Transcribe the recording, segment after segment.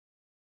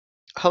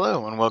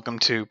Hello and welcome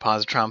to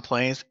Positron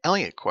Plays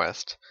Elliot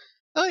Quest.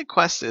 Elliot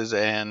Quest is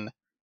an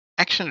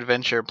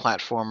action-adventure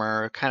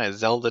platformer, kind of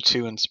Zelda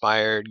 2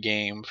 inspired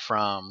game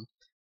from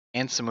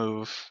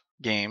Ansimuz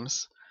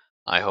Games.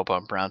 I hope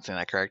I'm pronouncing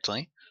that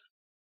correctly.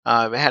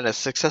 It had a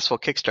successful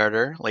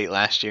Kickstarter late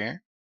last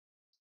year,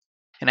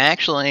 and I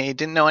actually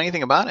didn't know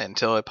anything about it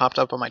until it popped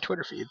up on my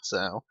Twitter feed.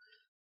 So,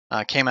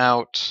 it came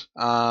out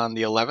on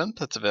the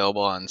 11th. It's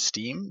available on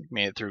Steam.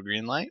 Made it through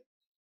Greenlight.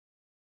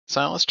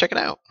 So let's check it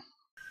out.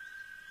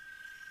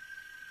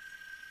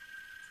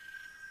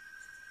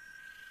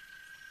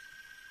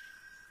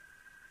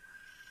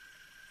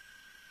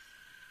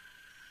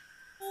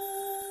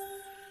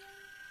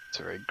 It's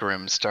a very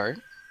grim start.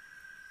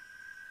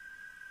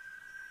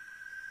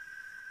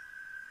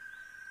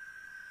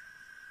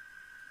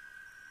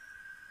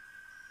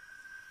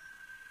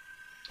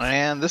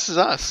 And this is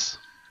us.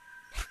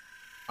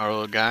 Our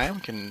little guy.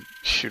 We can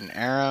shoot an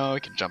arrow, we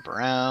can jump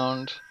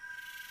around.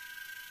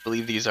 I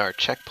believe these are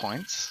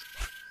checkpoints.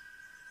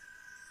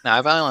 Now,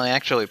 I've only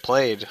actually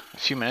played a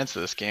few minutes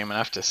of this game,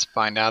 enough to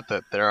find out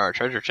that there are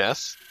treasure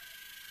chests.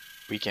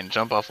 We can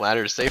jump off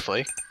ladders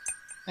safely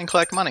and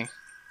collect money.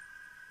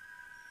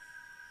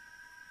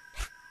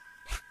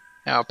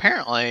 Now,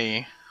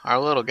 apparently, our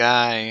little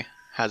guy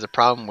has a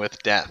problem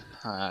with death.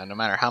 No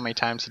matter how many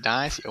times he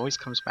dies, he always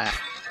comes back.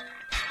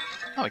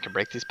 Oh, we can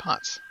break these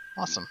pots.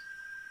 Awesome.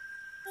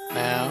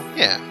 Now,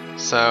 yeah,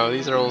 so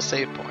these are all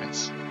save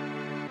points.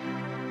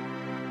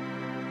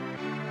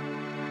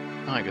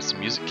 Oh, I got some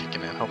music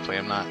kicking in. Hopefully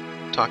I'm not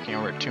talking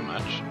over it too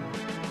much.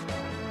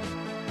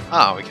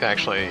 Oh, we could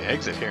actually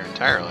exit here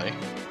entirely.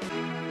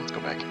 Let's go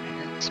back in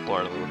here and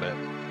explore it a little bit.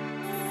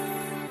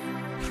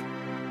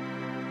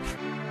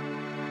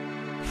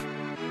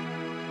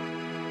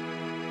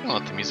 I'll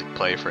let the music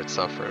play for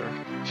itself for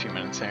a few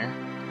minutes here.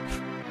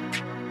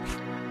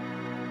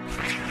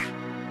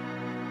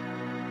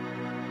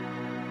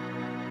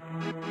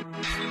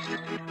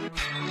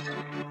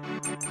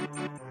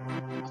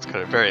 It's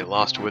got a very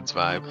Lost Woods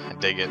vibe. I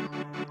dig it.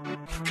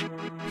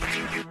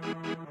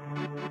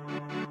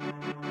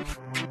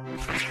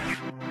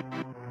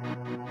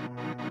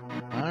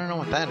 I don't know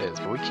what that is,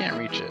 but we can't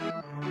reach it.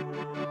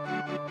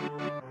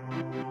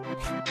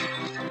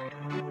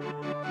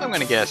 I'm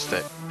gonna guess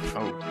that...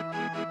 Oh,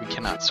 we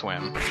cannot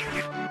swim.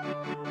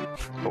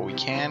 But we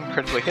can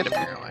critically hit,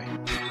 apparently.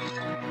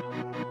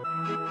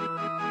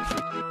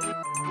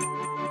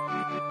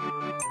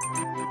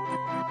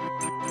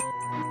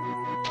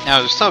 Now,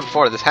 as we saw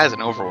before, this has an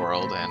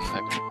overworld,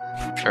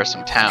 and there are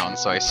some towns,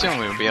 so I assume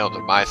we would be able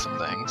to buy some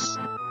things.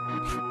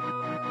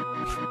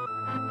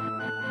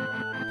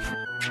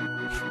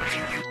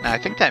 Now, I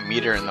think that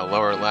meter in the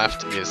lower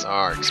left is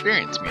our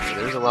experience meter.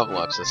 There's a level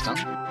up system.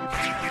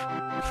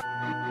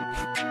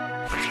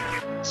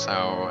 So,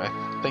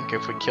 I think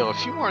if we kill a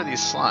few more of these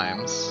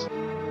slimes...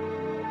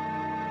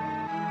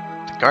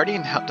 The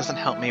Guardian doesn't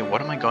help me,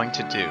 what am I going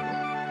to do?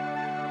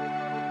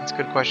 That's a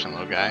good question,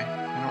 little guy.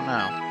 I don't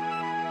know.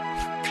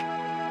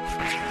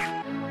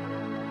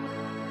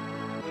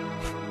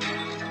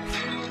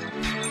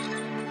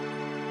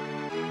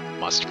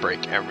 Must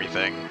break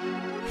everything.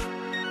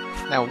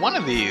 Now, one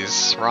of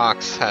these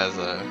rocks has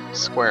a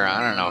square.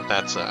 I don't know if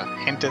that's a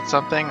hint at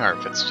something or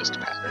if it's just a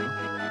pattern.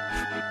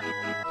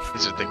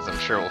 These are things I'm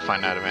sure we'll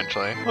find out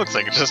eventually. Looks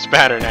like it's just a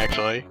pattern,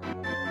 actually.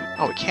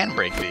 Oh, we can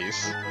break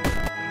these.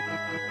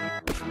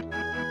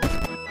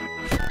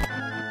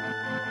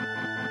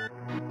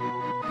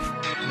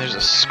 And there's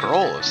a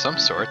scroll of some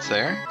sorts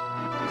there.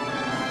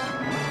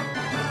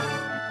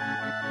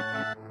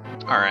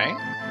 Alright.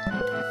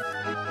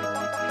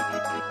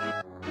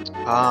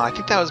 I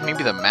think that was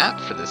maybe the map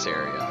for this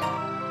area.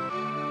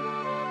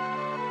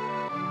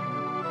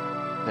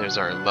 There's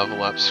our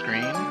level up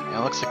screen. It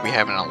looks like we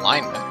have an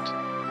alignment.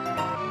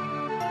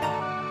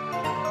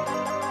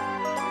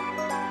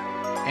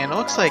 And it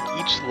looks like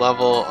each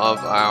level of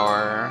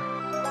our...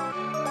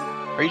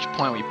 or each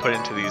point we put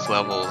into these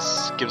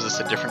levels gives us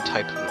a different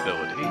type of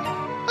ability.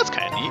 That's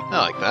kind of neat. I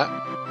like that.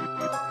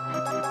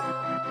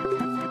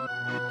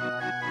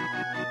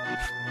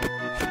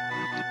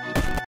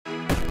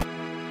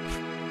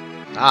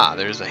 Ah,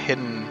 there's a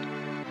hidden...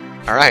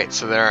 Alright,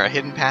 so there are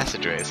hidden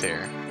passageways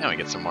here. Now we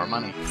get some more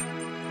money.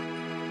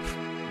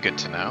 Good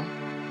to know.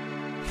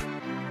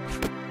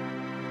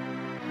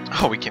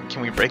 Oh, we can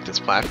we break this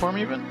platform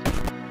even?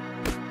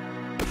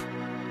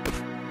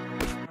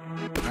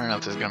 I don't know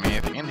if there's gonna be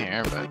anything in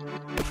here, but...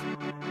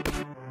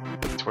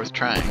 it's worth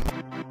trying.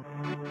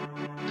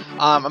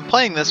 I'm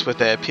playing this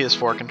with a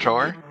PS4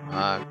 controller,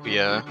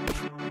 via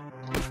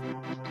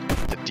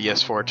the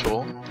DS4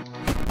 tool.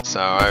 So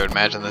I would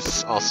imagine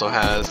this also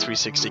has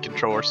 360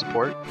 controller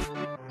support,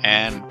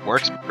 and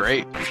works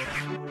great.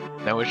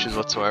 No issues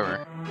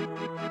whatsoever.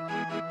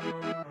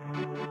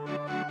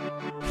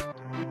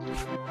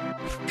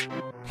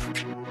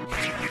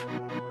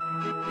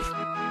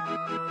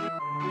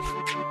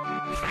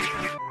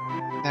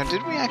 Now,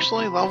 did we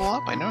actually level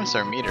up? I noticed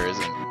our meter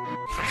isn't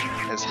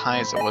as high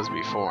as it was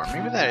before.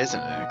 Maybe that isn't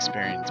an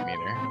experience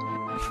meter.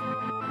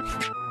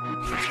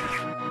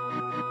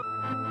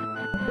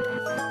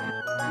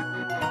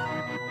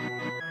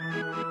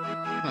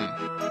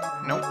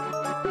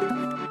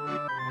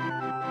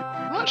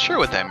 sure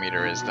what that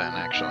meter is then,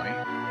 actually.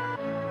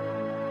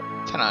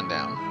 10 on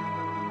down.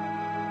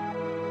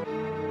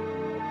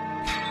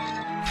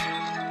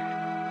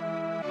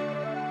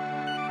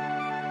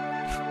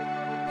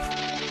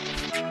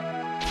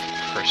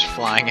 First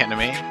flying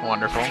enemy,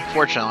 wonderful.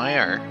 Fortunately,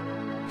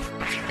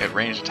 we have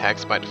ranged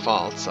attacks by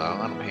default, so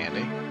that'll be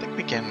handy. I think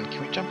we can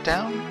we jump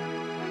down?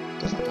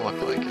 Doesn't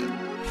look like it.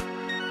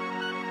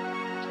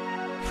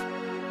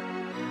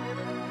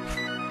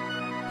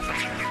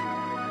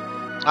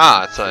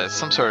 Ah, it's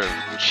some sort of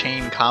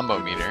chain combo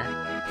meter.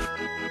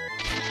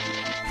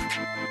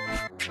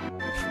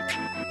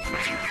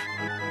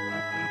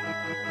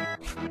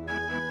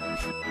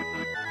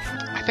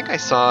 I think I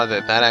saw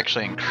that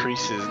actually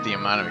increases the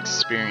amount of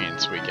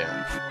experience we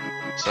get.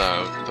 So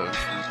the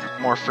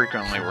more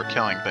frequently we're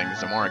killing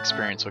things, the more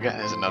experience we'll get.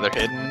 There's another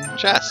hidden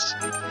chest.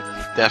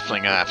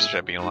 Definitely gonna have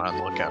to be on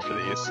the lookout for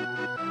these.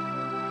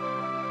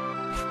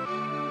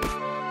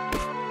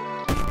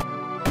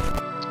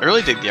 I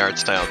really dig the art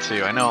style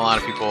too. I know a lot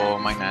of people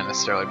might not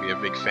necessarily be a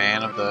big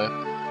fan of the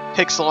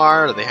pixel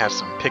art, or they have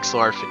some pixel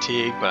art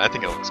fatigue, but I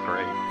think it looks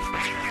great.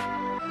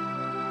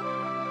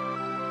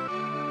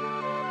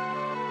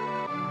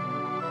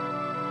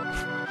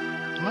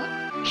 I'm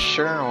not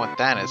sure what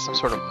that is. Some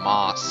sort of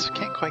moss.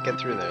 Can't quite get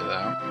through there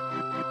though.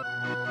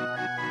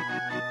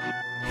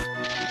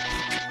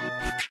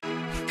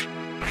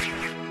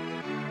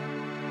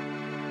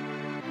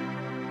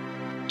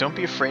 Don't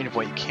be afraid of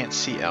what you can't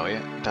see,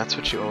 Elliot. That's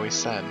what you always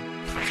said.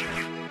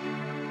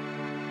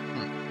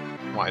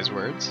 Wise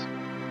words.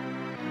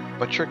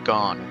 But you're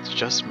gone. It's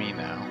just me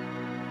now.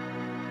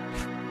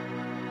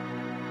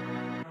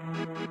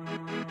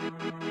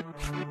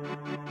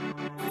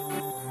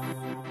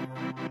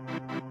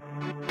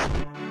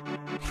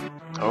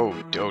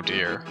 Oh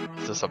dear.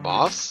 Is this a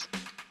boss?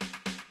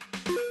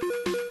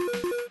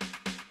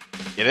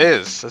 It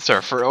is. That's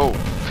our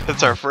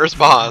that's our first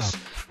boss.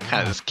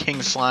 Kind of this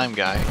king slime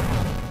guy.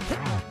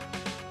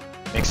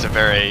 Makes a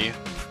very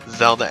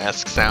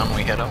Zelda-esque sound when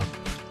we hit him.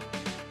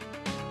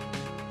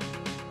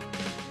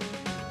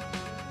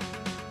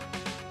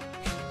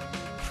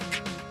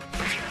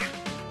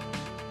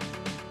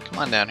 Come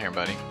on down here,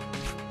 buddy.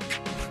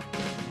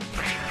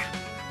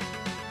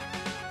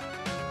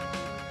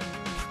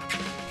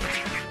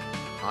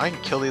 I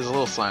can kill these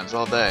little slimes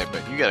all day,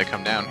 but you gotta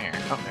come down here.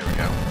 Oh, there we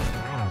go.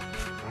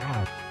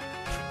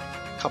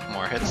 Couple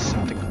more hits.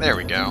 I think, there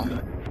we go.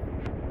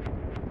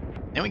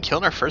 And we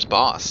killed our first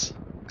boss.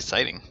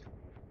 Exciting.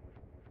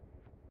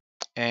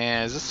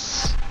 And is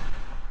this...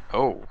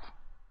 Oh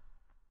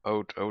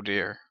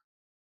dear.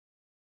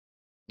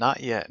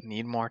 Not yet.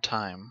 Need more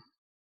time.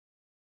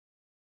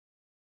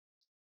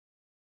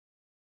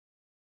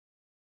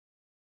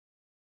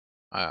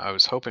 I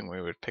was hoping we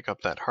would pick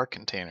up that heart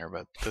container,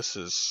 but this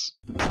is...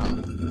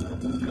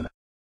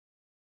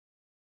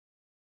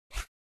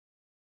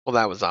 Well,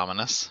 that was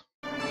ominous.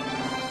 And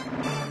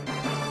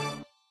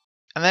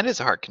that is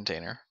a heart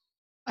container.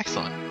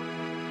 Excellent.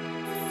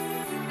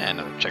 And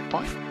another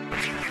checkpoint.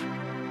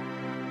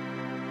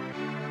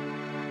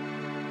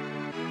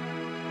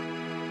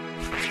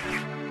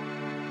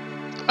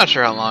 I'm not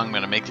sure how long I'm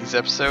going to make these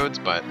episodes,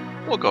 but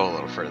we'll go a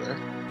little further.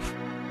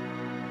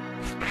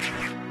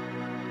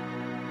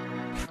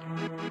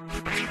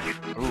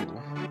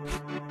 Ooh.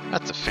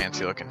 That's a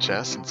fancy looking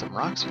chest and some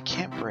rocks we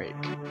can't break.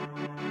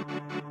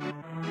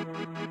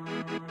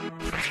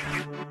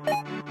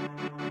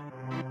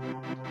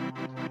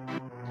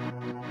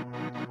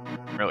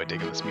 I'm really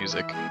digging this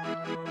music.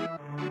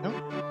 Nope.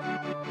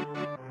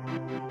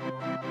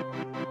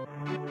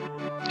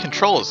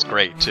 Control is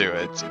great too.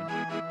 It's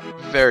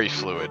very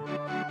fluid.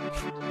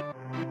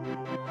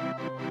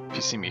 If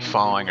you see me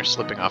falling or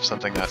slipping off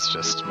something, that's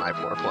just my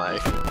poor play.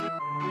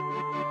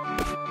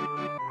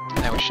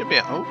 Now we should be...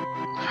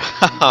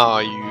 Oh,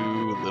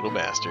 you little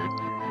bastard.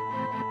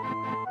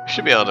 We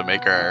should be able to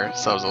make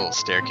ourselves a little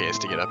staircase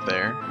to get up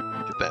there.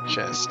 Get that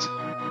chest.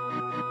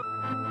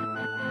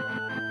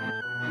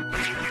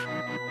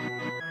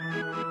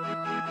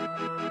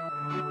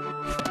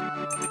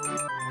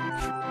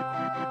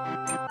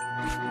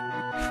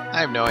 I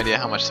have no idea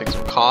how much things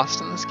will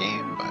cost in this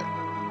game, but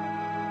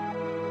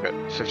we're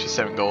at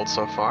 57 gold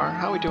so far.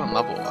 How are we doing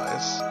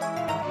level-wise?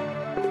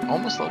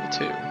 Almost level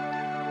 2.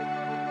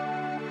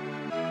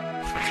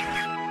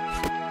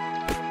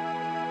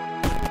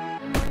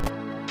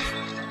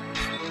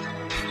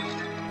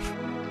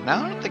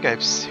 Now I don't think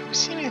I've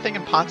seen anything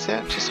in pots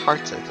yet, just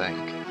hearts, I think.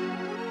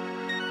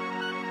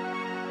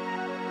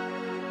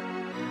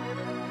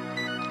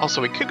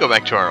 Also, we could go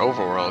back to our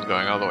overworld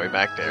going all the way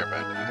back there,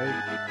 but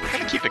I'm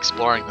gonna keep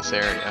exploring this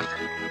area.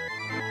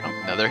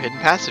 Oh, another hidden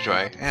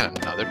passageway, and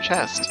another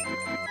chest.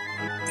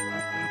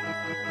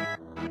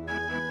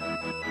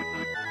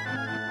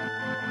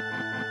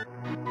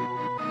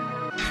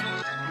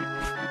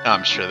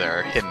 I'm sure there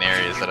are hidden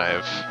areas that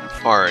I've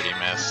already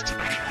missed.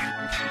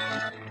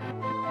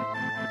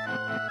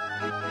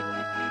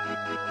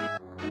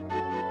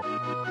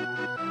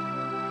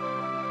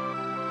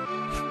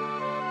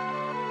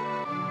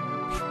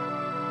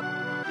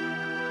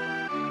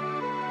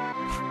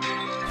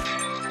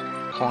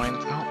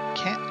 coins. Oh,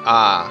 can't.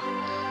 Ah.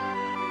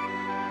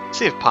 Let's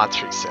see if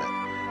pots reset.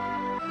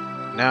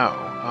 No.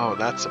 Oh,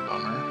 that's a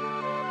bummer.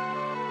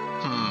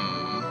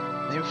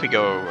 Maybe if we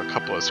go a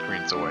couple of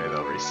screens away,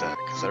 they'll reset.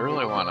 Because I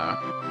really want to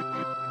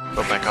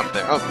go back up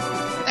there.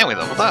 Oh, and we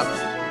leveled up.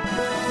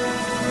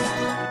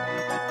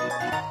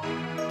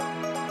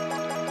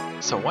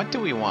 So what do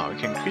we want? We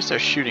can increase our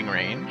shooting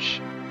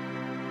range.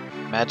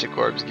 Magic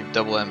orbs give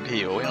double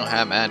MP. Well, we don't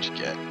have magic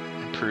yet.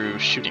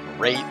 Improve shooting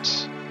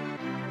rate.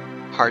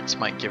 Hearts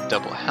might give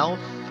double health.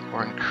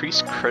 Or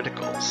increase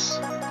criticals.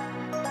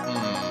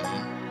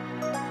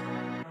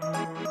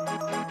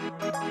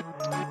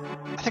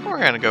 I think we're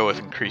going to go with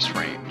increased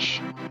range.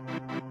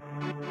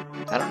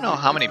 I don't know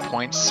how many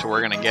points we're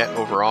going to get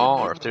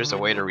overall, or if there's a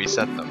way to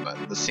reset them, but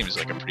this seems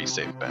like a pretty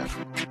safe bet.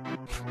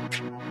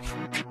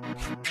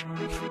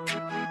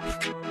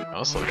 Oh,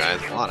 this little guy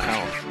has a lot of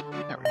health.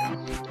 There we go.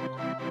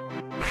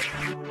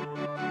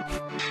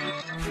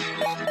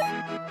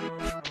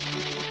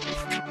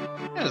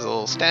 There's a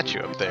little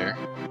statue up there.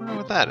 I wonder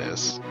what that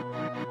is.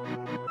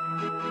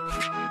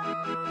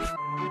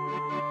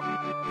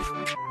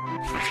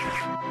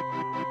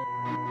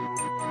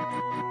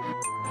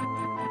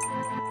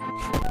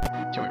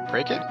 Can we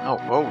break it? Oh,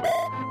 whoa.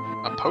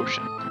 A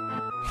potion.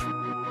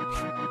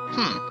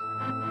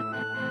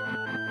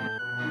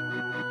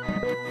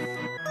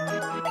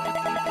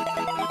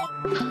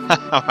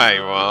 Alright,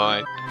 well,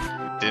 I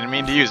didn't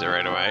mean to use it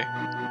right away.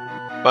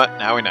 But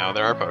now we know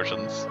there are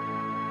potions.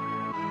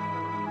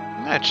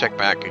 I'm gonna check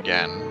back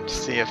again to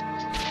see if...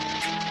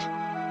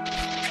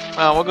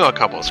 Well, we'll go a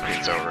couple of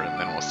screens over and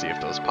then we'll see if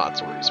those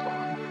pots will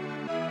respawn.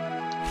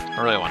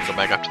 I really want to go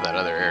back up to that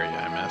other area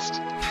I missed.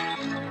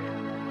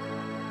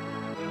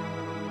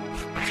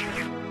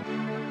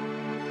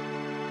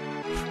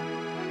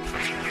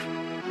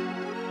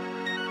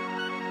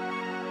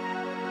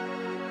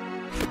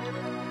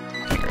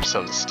 Make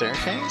ourselves a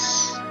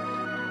staircase.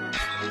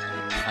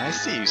 I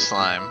see you,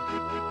 slime.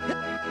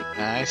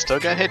 I still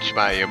got hitched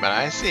by you, but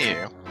I see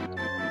you.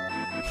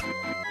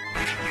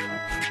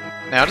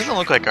 Now, it doesn't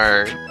look like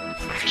our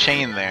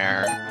chain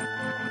there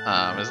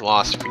is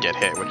lost if we get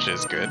hit, which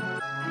is good.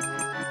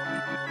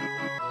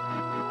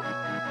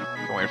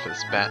 Can wait for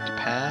this bat to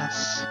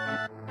pass.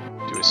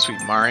 Do a sweet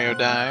Mario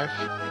dive.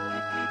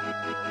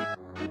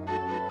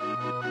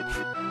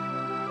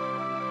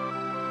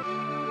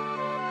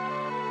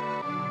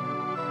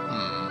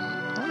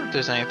 I wonder if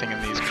there's anything in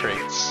these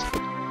crates.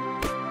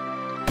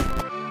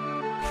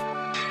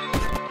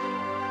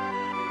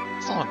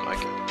 Doesn't look like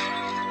it.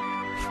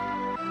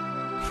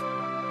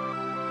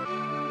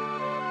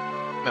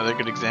 Another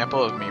good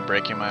example of me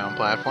breaking my own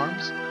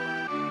platforms.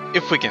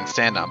 If we can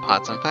stand on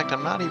pots. In fact,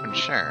 I'm not even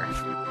sure.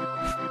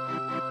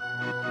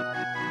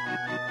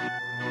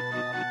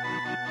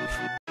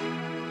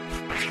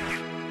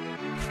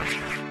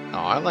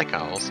 Oh, I like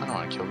owls. I don't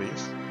want to kill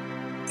these.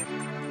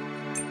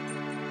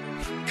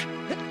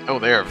 Oh,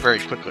 they are very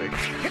quickly.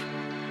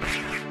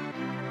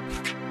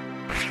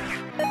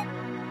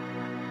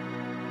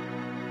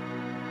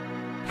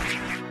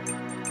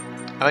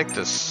 I like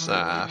this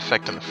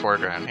effect in the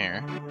foreground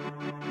here.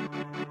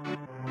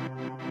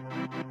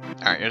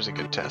 Alright, here's a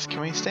good test.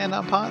 Can we stand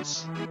on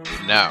pots?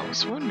 No,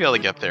 so we wouldn't be able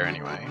to get there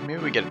anyway.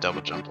 Maybe we get a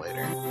double jump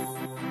later.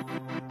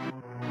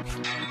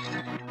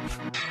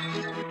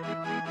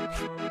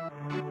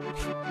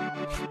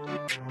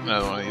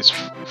 Another one of these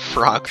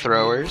frog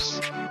throwers.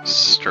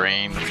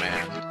 Strange,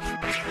 man.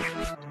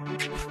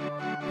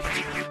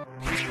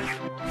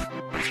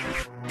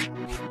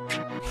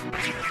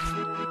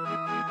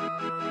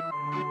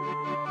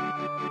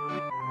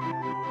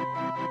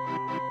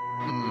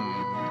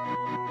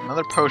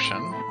 Another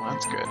potion. Well,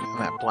 that's good. And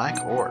that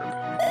black orb.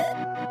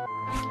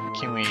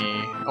 Can we...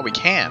 Oh, we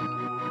can!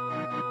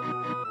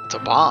 It's a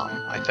bomb,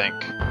 I think.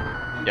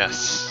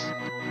 Yes.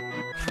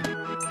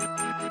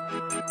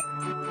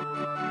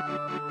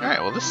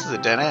 Alright, well this is a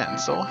dead end,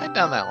 so we'll head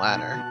down that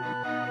ladder.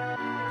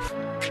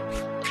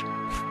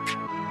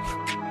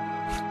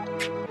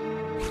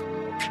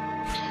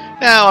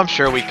 Now, I'm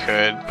sure we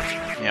could,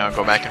 you know,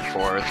 go back and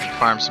forth and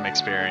farm some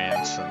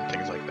experience and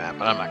things like that,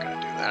 but I'm not going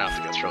to do that. I don't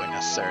think that's really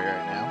necessary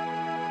right now.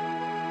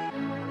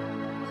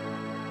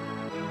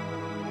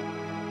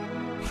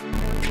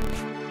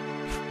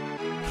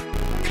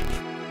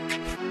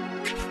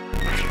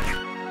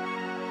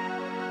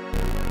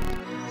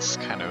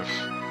 Kind of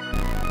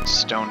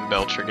stone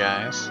belcher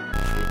guys.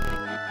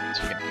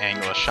 So we can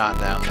angle a shot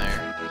down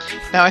there.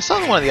 Now I saw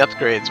that one of the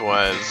upgrades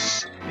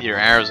was your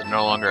arrows are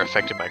no longer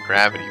affected by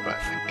gravity, but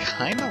I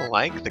kinda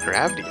like the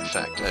gravity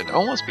effect. I'd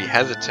almost be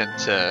hesitant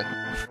to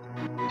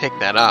pick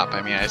that up.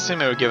 I mean, I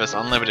assume it would give us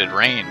unlimited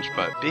range,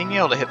 but being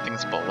able to hit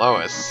things below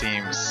us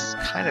seems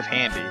kind of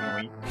handy.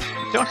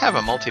 We don't have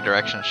a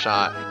multi-direction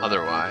shot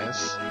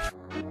otherwise.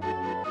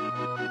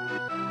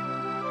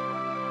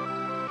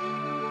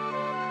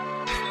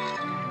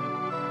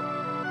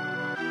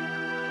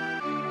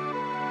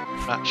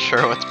 Not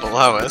sure what's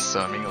below us,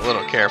 so I'm being a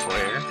little careful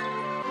here.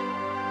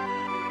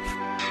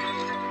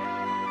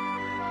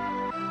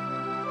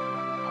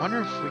 I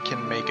wonder if we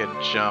can make a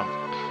jump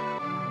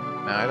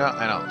No,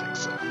 I don't think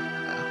so. No.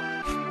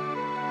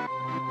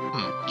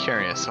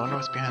 Curious. I wonder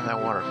what's behind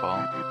that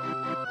waterfall.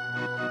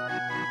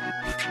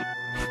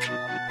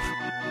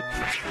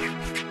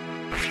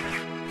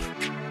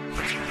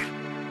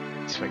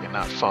 See if I can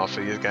not fall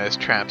for these guys'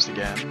 traps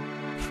again.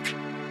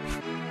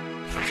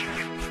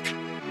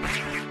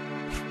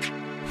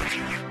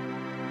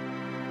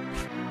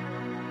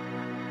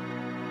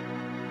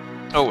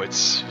 Oh,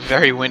 it's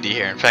very windy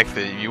here. In fact,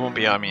 you won't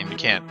be, I mean, you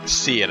can't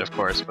see it, of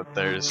course, but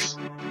it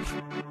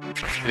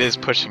is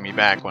pushing me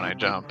back when I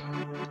jump.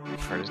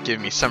 Or it's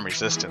giving me some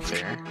resistance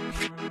here.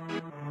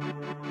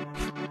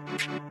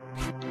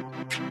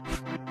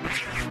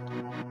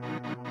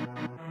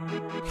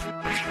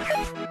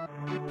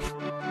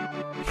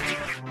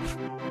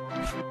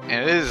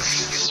 And it is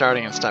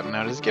starting and stopping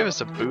now. Does it give us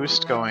a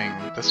boost going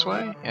this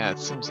way? Yeah, it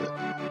seems it.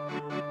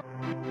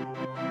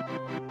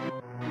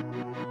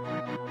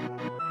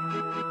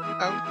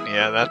 Oh,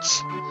 yeah,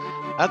 that's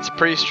a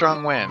pretty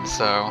strong wind,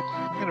 so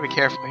I'm gonna be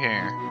careful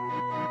here.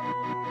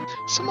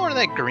 Some more of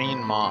that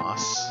green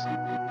moss.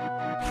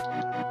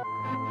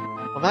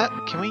 Well,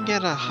 can we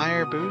get a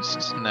higher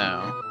boost?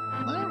 No.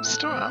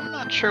 I'm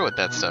not sure what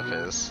that stuff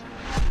is.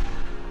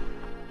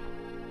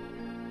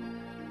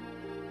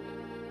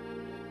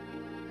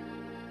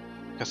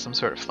 Got some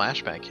sort of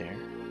flashback here.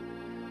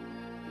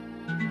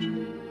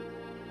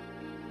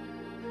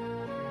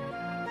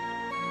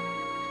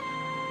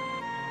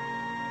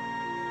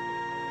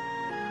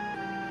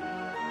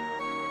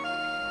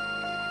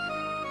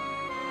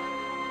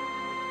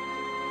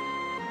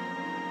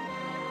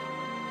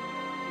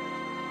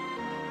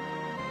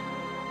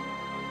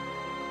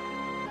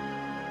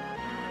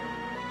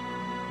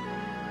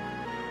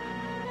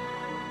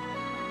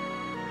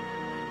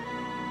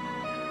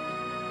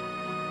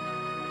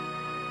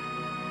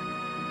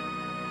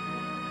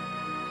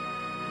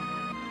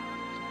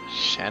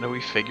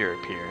 Shadowy figure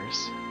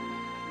appears.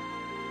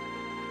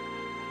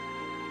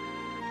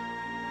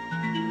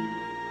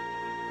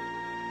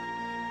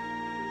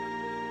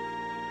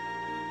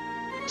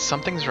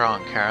 Something's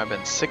wrong, Kara. I've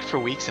been sick for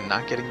weeks and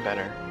not getting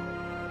better.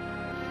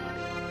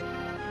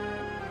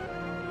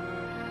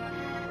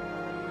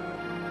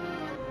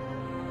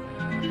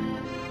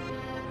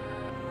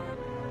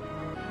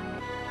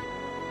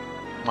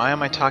 Why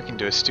am I talking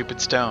to a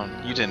stupid stone?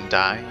 You didn't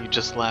die, you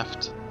just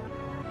left.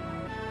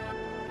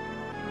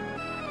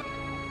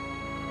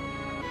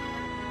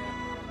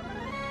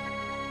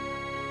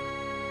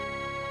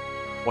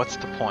 What's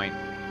the point?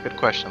 Good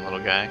question, little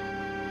guy.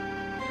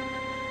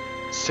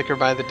 Sicker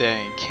by the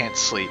day, can't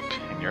sleep,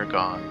 and you're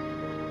gone.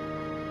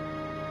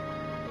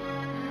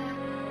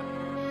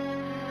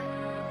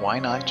 Why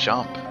not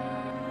jump?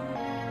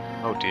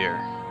 Oh dear.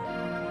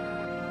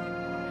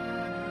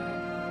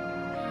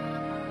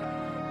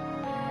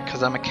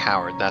 Because I'm a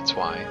coward, that's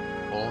why.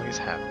 Always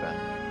have been.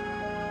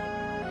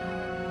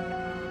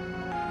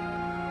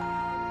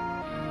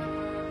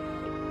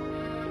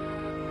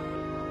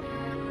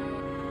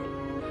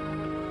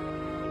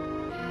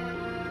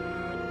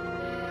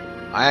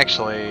 I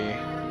actually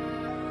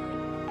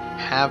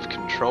have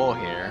control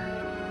here.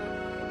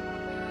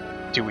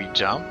 Do we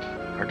jump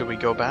or do we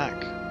go back?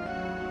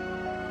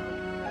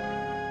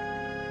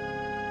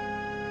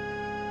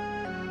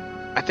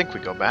 I think we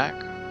go back.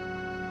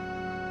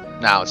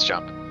 Now let's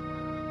jump.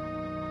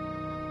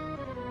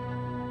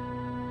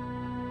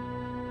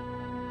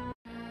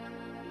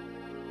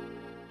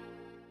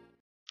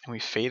 And we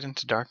fade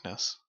into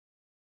darkness.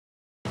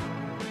 Now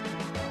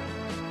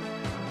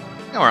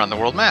we're on the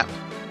world map.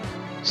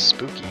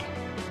 Spooky.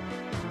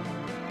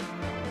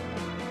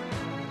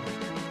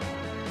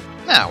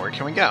 Now, where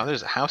can we go?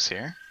 There's a house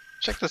here.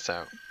 Check this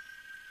out.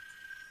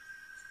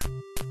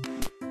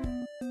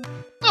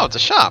 Oh, it's a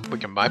shop. We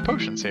can buy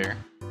potions here.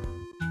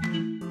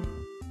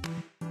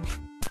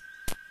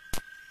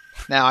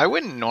 Now, I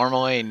wouldn't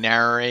normally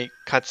narrate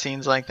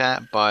cutscenes like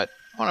that, but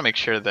I want to make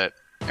sure that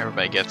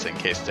everybody gets it in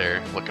case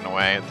they're looking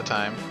away at the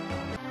time.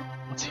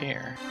 What's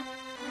here?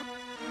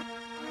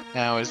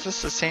 Now, is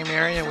this the same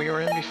area we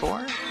were in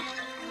before?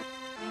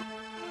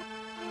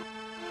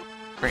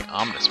 Very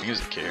ominous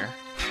music here.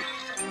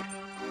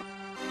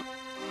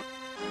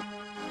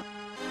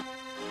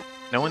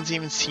 No one's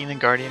even seen a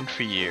guardian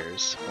for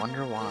years.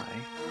 Wonder why.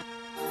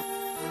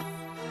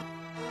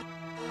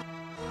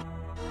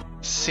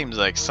 Seems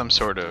like some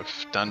sort of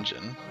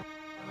dungeon.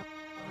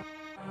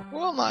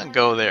 We'll not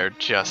go there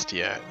just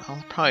yet.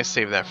 I'll probably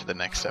save that for the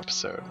next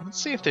episode.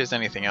 Let's see if there's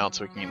anything else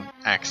we can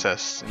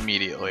access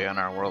immediately on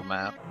our world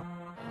map.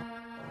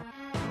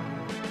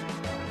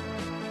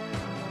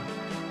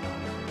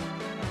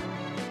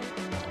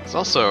 It's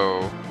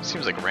also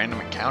seems like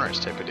random encounters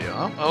type of deal.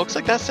 Oh, it looks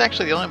like that's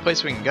actually the only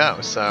place we can go,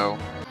 so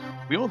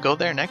we will go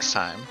there next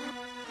time.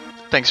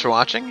 Thanks for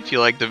watching. If you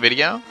liked the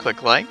video,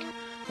 click like.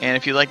 And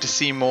if you'd like to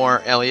see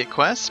more Elliot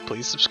Quest,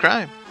 please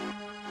subscribe.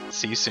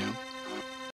 See you soon.